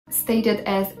stated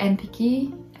as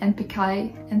NPK.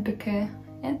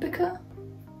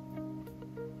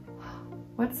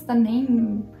 What's the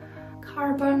name?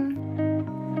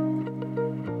 Carbon.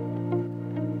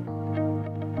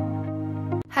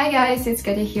 Hi guys, it's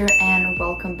Katia here and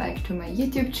welcome back to my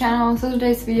YouTube channel. So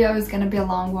today's video is gonna be a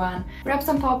long one. Grab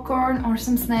some popcorn or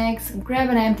some snacks, grab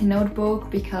an empty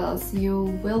notebook because you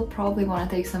will probably want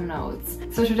to take some notes.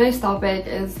 So today's topic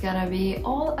is gonna be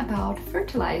all about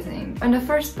fertilizing. In the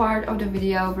first part of the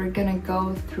video, we're gonna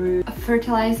go through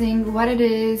fertilizing, what it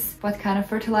is, what kind of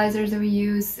fertilizers do we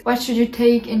use, what should you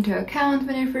take into account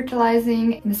when you're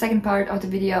fertilizing. In the second part of the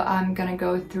video, I'm gonna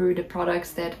go through the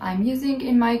products that I'm using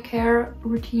in my care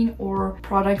routine or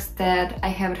products that I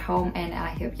have at home and I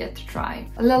have yet to try.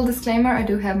 A little disclaimer, I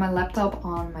do have my laptop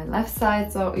on my left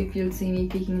side, so if you'll see me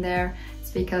peeking there,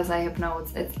 because I have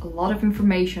notes. It's a lot of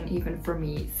information even for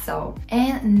me.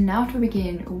 And now to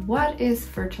begin, what is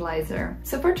fertilizer?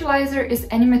 So fertilizer is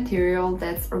any material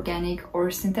that's organic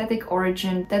or synthetic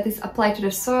origin that is applied to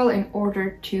the soil in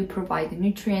order to provide the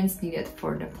nutrients needed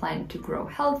for the plant to grow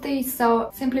healthy. So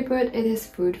simply put, it is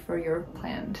food for your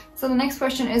plant. So the next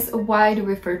question is, why do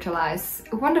we fertilize?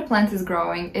 When the plant is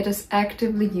growing, it is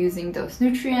actively using those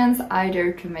nutrients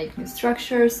either to make new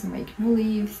structures, make new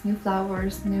leaves, new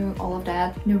flowers, all of that,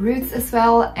 new roots as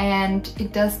well, and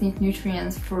it does need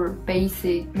nutrients for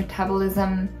basic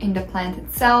metabolism in the plant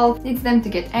itself. It needs them to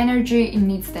get energy, it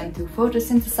needs them to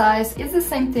photosynthesize. It's the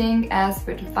same thing as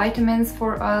with vitamins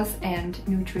for us and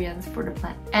nutrients for the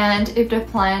plant. And if the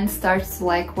plant starts to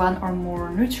lack one or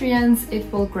more nutrients,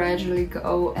 it will gradually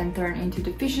go and turn into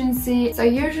deficiency. So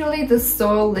usually the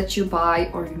soil that you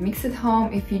buy or you mix at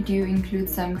home, if you do include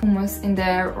some humus in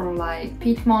there or like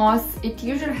peat moss, it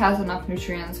usually has enough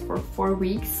nutrients for 4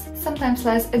 weeks, sometimes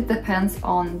less. It depends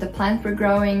on the plant we're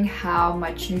growing, how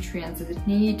much nutrients does it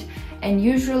need, and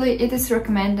usually it is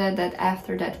recommended that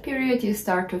after that period you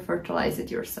start to fertilize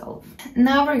it yourself.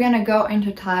 Now we're gonna go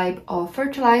into type of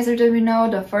fertilizer that we know.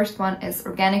 The first one is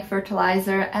organic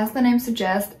fertilizer. As the name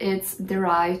suggests, it's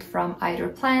derived from either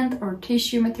plant or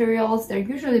tissue materials. They're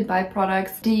usually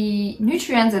byproducts. The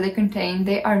nutrients that they contain,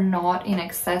 they are not in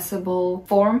accessible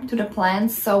form to the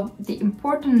plants. So the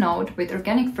important note with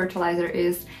organic fertilizer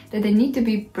is that they need to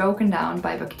be broken down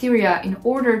by bacteria in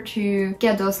order to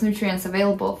get those nutrients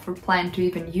available for plant to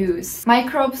even use.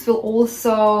 Microbes will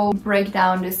also break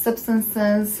down these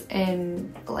substances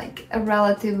in like a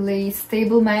relatively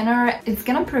stable manner. It's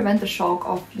gonna prevent the shock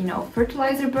of,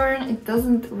 fertilizer burn. It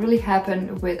doesn't really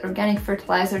happen with organic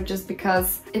fertilizer just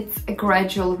because it's a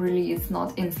gradual release,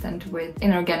 not instant with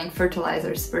inorganic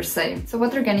fertilizers per se. So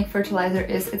what organic fertilizer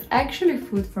is, it's actually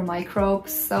food for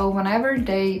microbes. So whenever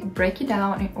they break it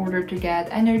down in order to get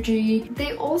energy,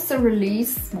 they also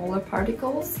release smaller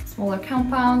particles, smaller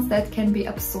compounds that can be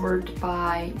absorbed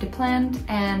by the plant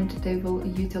and they will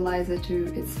utilize it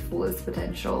to its fullest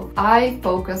potential. I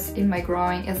focus in my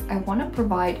growing as I want to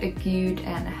provide a good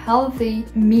and healthy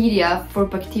media for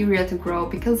bacteria to grow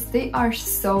because they are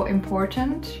so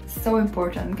important, so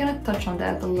important. I'm gonna touch on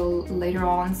that a little later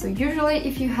on. So usually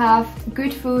if you have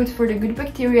good food for the good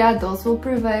bacteria, those will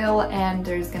prevail and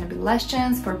there's gonna be less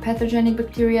chance for pathogenic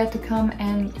bacteria to come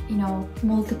and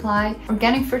multiply.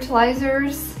 Organic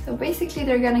fertilizers, so basically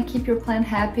they're gonna keep your plant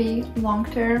happy long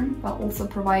term while also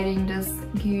providing this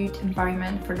good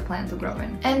environment for the plant to grow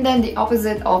in. And then the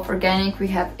opposite of organic, we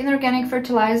have inorganic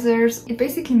fertilizers. It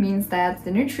basically means that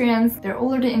the nutrients, they're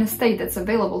already in a state that's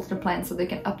available to the plant so they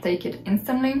can uptake it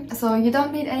instantly. So you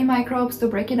don't need any microbes to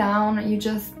break it down, you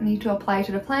just need to apply it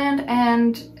to the plant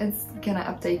and it's gonna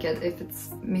uptake it if it's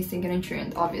missing a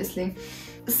nutrient, obviously.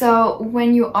 So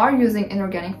when you are using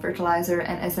inorganic fertilizer,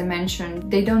 and as I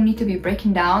mentioned, they don't need to be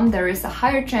breaking down, there is a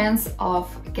higher chance of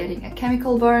getting a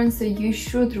chemical burn, so you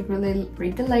should really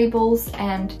read the labels.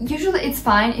 And usually it's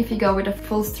fine if you go with a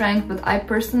full strength, but I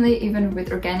personally, even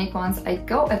with organic ones, I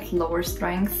go at lower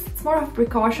strengths. It's more of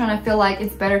precaution. I feel like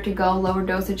it's better to go lower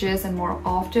dosages and more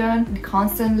often and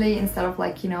constantly instead of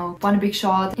one big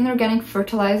shot. Inorganic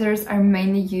fertilizers are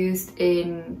mainly used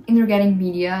in inorganic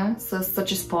media, so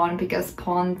such as pond, because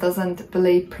pond doesn't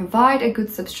really provide a good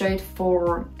substrate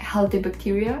for healthy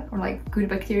bacteria or good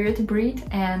bacteria to breed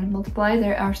and multiply.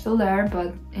 They are still there,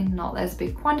 but in not as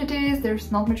big quantities.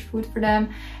 There's not much food for them.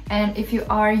 And if you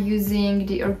are using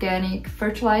the organic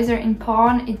fertilizer in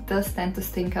pond, it does tend to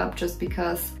stink up just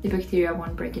because the bacteria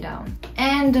won't break it down.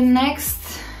 And the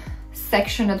next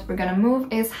section that we're gonna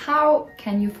move is how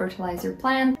can you fertilize your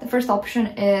plant. The first option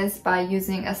is by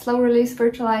using a slow release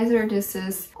fertilizer. This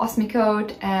is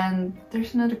Osmicote, and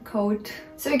there's another coat.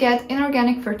 So you get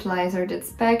inorganic fertilizer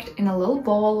that's packed in a little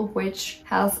bowl which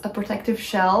has a protective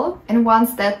shell, and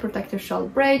once that protective shell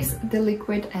breaks, the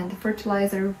liquid and the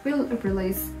fertilizer will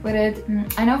release with it.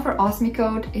 I know for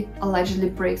osmocote it allegedly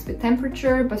breaks with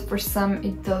temperature, but for some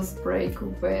it does break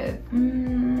with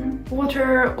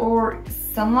water or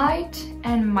sunlight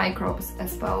and microbes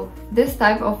as well. This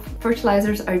type of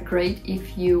fertilizers are great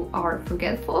if you are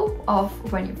forgetful of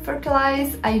when you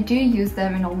fertilize. I do use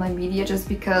them in all my media just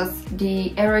because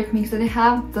the aerated mix that I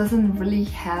have doesn't really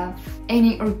have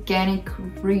any organic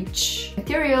rich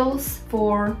materials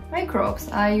for microbes.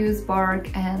 I use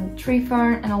bark and tree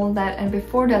fern and all of that, and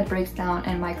before that breaks down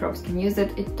and microbes can use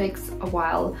it, it takes a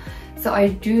while. So I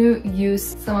do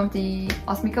use some of the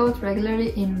osmocote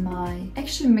regularly in my...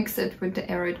 actually mix it with the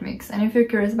aerated mix. And if you're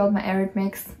curious about my aerated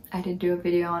mix, I did do a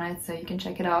video on it, so you can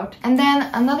check it out. And then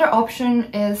another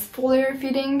option is foliar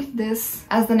feeding. This,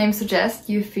 as the name suggests,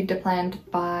 you feed the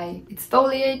plant by its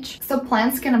foliage. So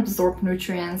plants can absorb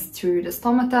nutrients through the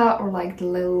stomata, or like the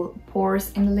little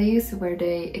pores in the leaves where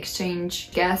they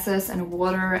exchange gases and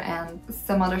water and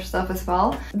some other stuff as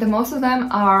well. The most of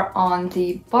them are on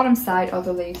the bottom side of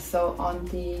the leaf, so on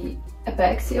the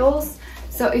apexials.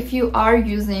 So if you are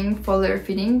using foliar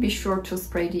feeding, be sure to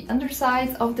spray the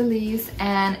undersides of the leaves,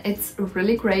 and it's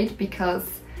really great because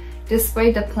this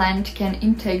way the plant can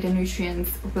intake the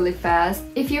nutrients really fast.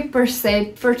 If you per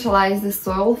se fertilize the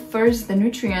soil, first the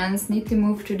nutrients need to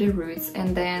move to the roots,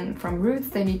 and then from roots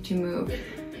they need to move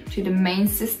to the main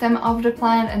system of the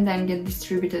plant and then get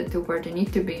distributed to where they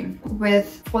need to be.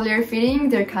 With foliar feeding,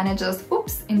 they're kind of just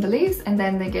whoops in the leaves, and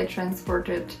then they get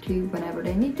transported to whenever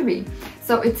they need to be.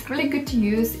 So it's really good to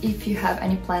use if you have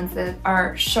any plants that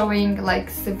are showing like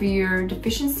severe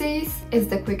deficiencies. It's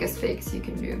the quickest fix you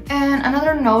can do. And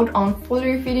another note on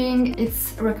foliar feeding,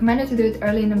 it's recommended to do it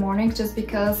early in the morning just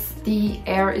because the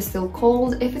air is still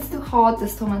cold. If it's too hot, the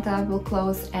stomata will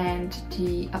close and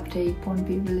the uptake won't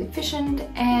be really efficient.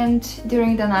 And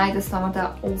during the night, the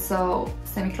stomata also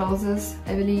semi-closes,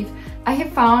 I believe. I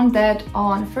have found that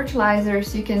on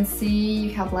fertilizers you can see you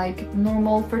have like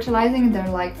normal fertilizing, they're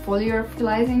like foliar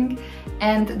fertilizing,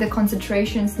 and the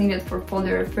concentrations needed for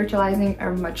foliar fertilizing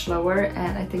are much lower,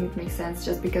 and I think it makes sense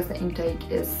just because the intake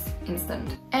is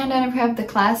instant. And then we have the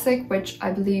classic, which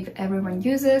I believe everyone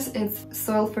uses. It's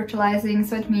soil fertilizing,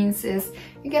 so it means is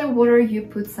you get a water, you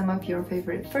put some of your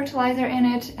favorite fertilizer in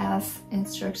it as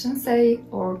instructions say,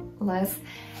 or less,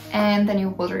 and then you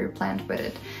water your plant with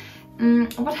it.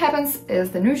 What happens is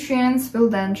the nutrients will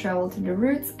then travel to the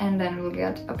roots and then will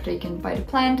get uptaken by the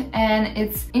plant. And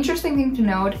it's interesting thing to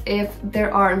note, if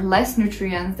there are less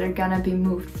nutrients, they're gonna be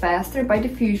moved faster by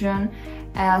diffusion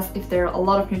as if there are a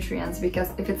lot of nutrients, because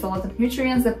if it's a lot of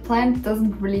nutrients, the plant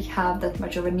doesn't really have that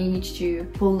much of a need to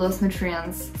pull those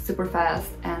nutrients super fast,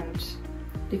 and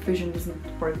diffusion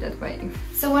doesn't work that way.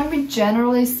 So when we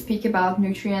generally speak about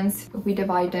nutrients, we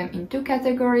divide them in two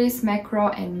categories, macro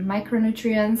and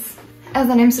micronutrients. As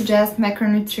the name suggests,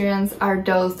 macronutrients are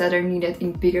those that are needed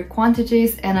in bigger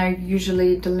quantities and are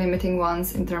usually the limiting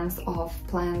ones in terms of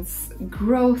plants'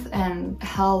 growth and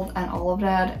health and all of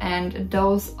that. And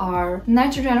those are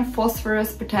nitrogen,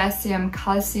 phosphorus, potassium,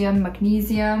 calcium,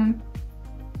 magnesium.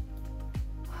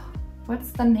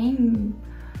 What's the name?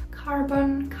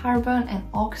 Carbon, and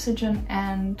oxygen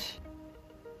and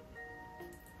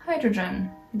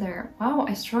hydrogen. There. Wow,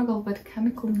 I struggle with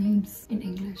chemical names in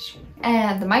English.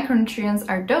 And the micronutrients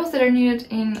are those that are needed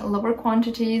in lower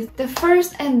quantities. The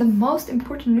first and the most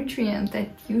important nutrient that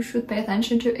you should pay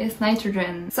attention to is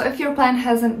nitrogen. So if your plant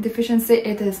has a deficiency,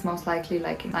 it is most likely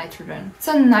lacking nitrogen.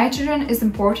 So nitrogen is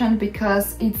important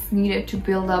because it's needed to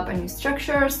build up a new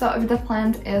structure. So if the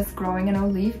plant is growing a new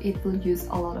leaf, it will use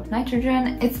a lot of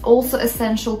nitrogen. It's also an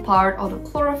essential part of the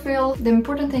chlorophyll. The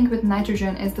important thing with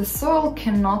nitrogen is the soil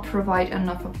cannot provide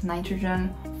enough of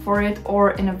nitrogen for it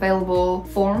or in available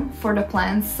form for the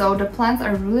plants, so the plants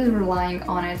are really relying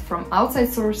on it from outside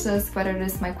sources, whether it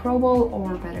is microbial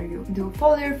or whether you do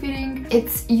foliar feeding.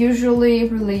 It's usually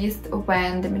released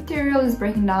when the material is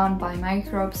breaking down by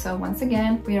microbes. So once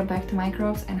again, we are back to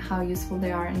microbes and how useful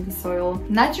they are in the soil.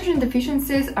 Nitrogen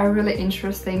deficiencies are really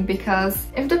interesting because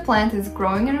if the plant is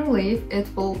growing a new leaf,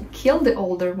 it will kill the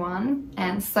older one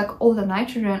and suck all the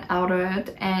nitrogen out of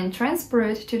it and transfer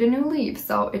it to the new leaf,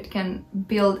 so it can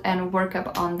build and work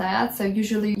up on that. So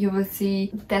usually you will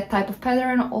see that type of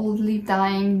pattern, old leaf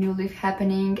dying, new leaf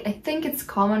happening. I think it's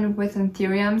common with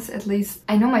anthuriums, at least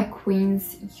I know my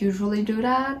queens usually do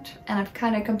that, and I've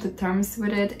kind of come to terms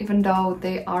with it, even though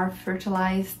they are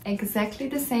fertilized exactly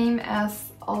the same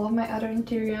as all of my other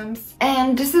anthuriums.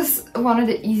 And this is one of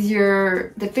the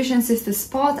easier deficiencies to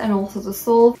spot and also to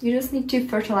solve. You just need to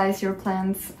fertilize your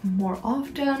plants more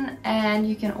often, and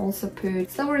you can also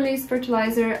put slow release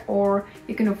fertilizer, or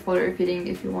you can do foliar feeding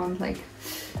if you want like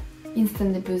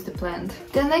instantly boost the plant.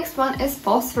 The next one is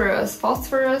phosphorus.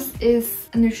 Phosphorus is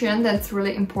a nutrient that's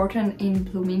really important in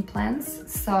blooming plants.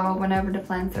 So whenever the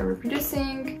plants are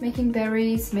reproducing, making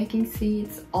berries, making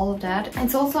seeds, all of that.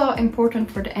 It's also important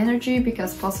for the energy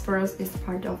because phosphorus is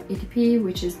part of ATP,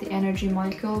 which is the energy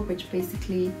molecule, which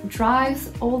basically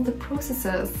drives all the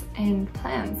processes in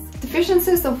plants.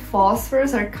 Deficiencies of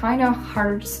phosphorus are kind of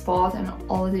harder to spot, and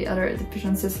all of the other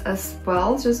deficiencies as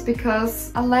well, just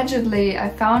because allegedly I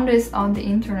found this on the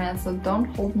internet, so don't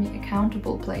hold me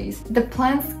accountable, please. The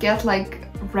plants get like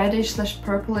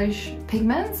reddish/purplish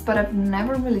pigments, but I've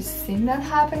never really seen that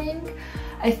happening.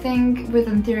 I think with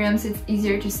anthuriums it's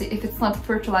easier to see. If it's not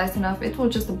fertilized enough, it will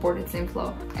just abort its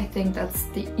inflow. I think that's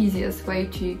the easiest way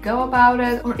to go about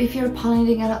it. Or if you're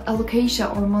pollinating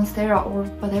alocasia or monstera or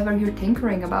whatever you're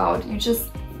tinkering about, you just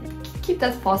keep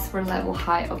that phosphorus level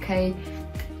high, okay?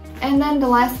 And then the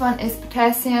last one is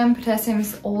potassium. Potassium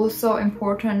is also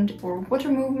important for water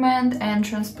movement and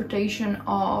transportation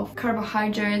of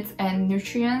carbohydrates and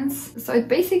nutrients. So it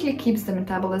basically keeps the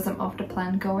metabolism of the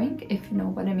plant going, if you know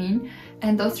what I mean.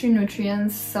 And those three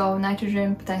nutrients, so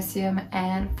nitrogen, potassium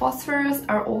and phosphorus,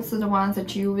 are also the ones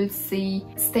that you will see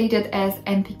stated as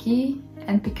NPK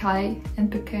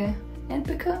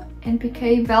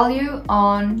value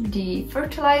on the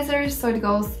fertilizers. So it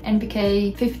goes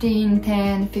NPK 15,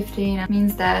 10, 15.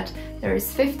 Means that there is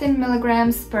 15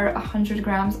 milligrams per 100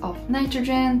 grams of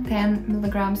nitrogen, 10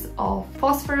 milligrams of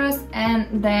phosphorus, and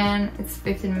then it's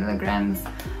 15 milligrams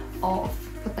of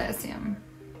potassium.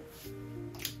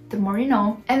 The more you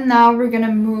know. And now we're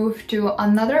gonna move to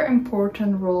another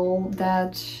important role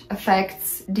that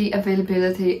affects the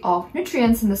availability of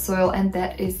nutrients in the soil, and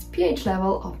that is pH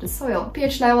level of the soil.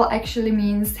 pH level actually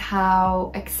means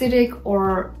how acidic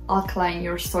or alkaline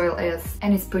your soil is,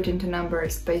 and it's put into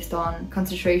numbers based on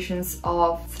concentrations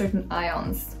of certain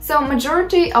ions. So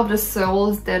majority of the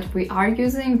soils that we are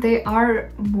using, they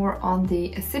are more on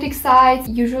the acidic side.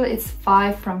 Usually it's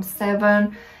 5 from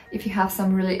 7. If you have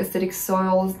some really acidic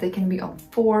soils, they can be on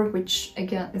 4, which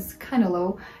again is kind of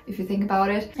low if you think about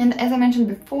it. And as I mentioned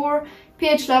before,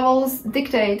 pH levels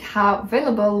dictate how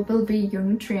available will be your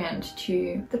nutrient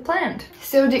to the plant.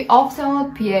 So the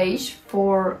optimal pH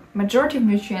for majority of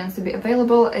nutrients to be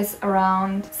available is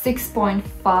around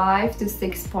 6.5 to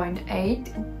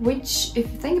 6.8, which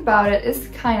if you think about it is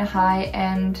kind of high,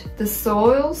 and the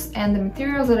soils and the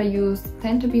materials that I use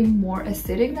tend to be more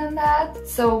acidic than that.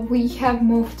 So we have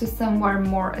moved to somewhere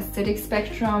more acidic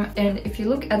spectrum, and if you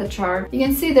look at the chart, you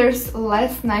can see there's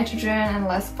less nitrogen and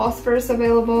less phosphorus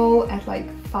available at like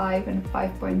 5 and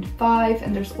 5.5,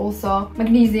 and there's also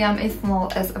magnesium is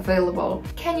not as available.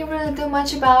 Can you really do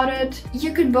much about it?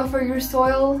 You could buffer your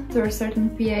soil to a certain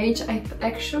pH. I've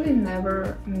actually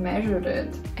never measured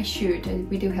it. I should.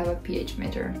 We do have a pH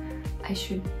meter. I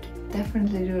should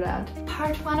definitely do that.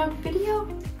 Part 1 of the video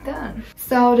done.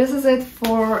 So this is it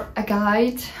for a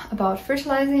guide about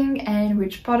fertilizing and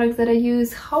which products that I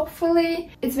use.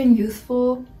 Hopefully it's been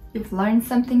useful. You've learned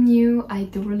something new. I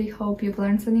do really hope you've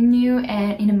learned something new,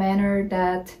 and in a manner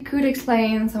that could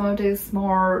explain some of these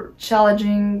more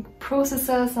challenging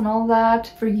processes and all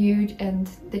that for you, and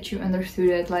that you understood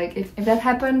it. Like if that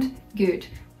happened, good.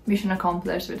 Mission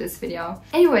accomplished with this video.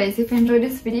 Anyways, if you enjoyed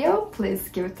this video, please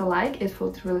give it a like. It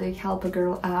would really help a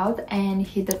girl out, and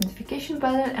hit that notification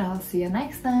button, and I'll see you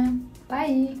next time.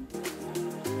 Bye!